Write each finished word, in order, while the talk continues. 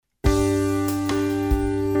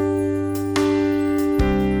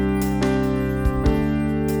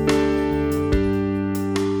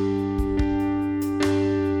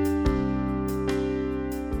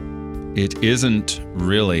it isn't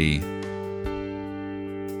really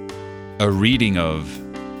a reading of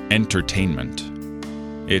entertainment.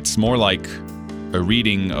 It's more like a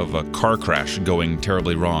reading of a car crash going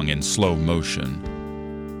terribly wrong in slow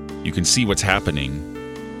motion. You can see what's happening,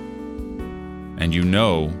 and you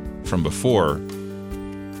know from before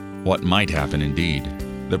what might happen indeed.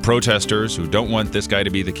 The protesters who don't want this guy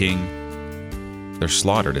to be the king, they're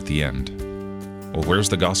slaughtered at the end. Well, where's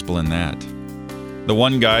the gospel in that? The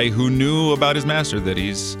one guy who knew about his master that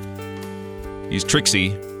he's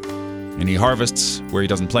tricksy, and he harvests where he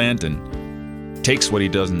doesn't plant and takes what he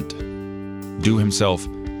doesn't do himself,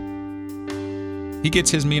 he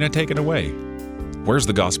gets his mina taken away. Where's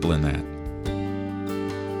the gospel in that?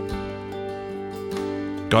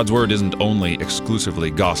 God's word isn't only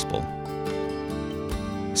exclusively gospel.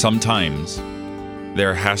 Sometimes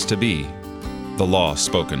there has to be the law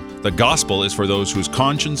spoken. The gospel is for those whose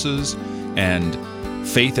consciences and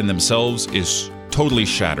faith in themselves is totally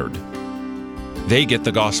shattered. They get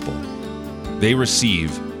the gospel. They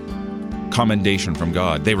receive commendation from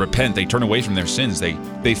God. They repent. They turn away from their sins.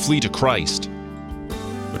 They flee to Christ.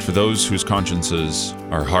 But for those whose consciences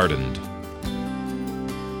are hardened,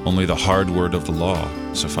 only the hard word of the law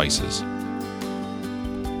suffices.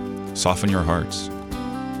 Soften your hearts.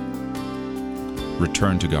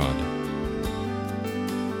 Return to God.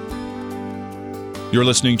 You're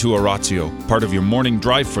listening to Oratio, part of your morning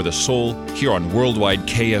drive for the soul here on Worldwide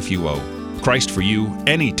KFUO. Christ for you,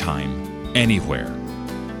 anytime, anywhere.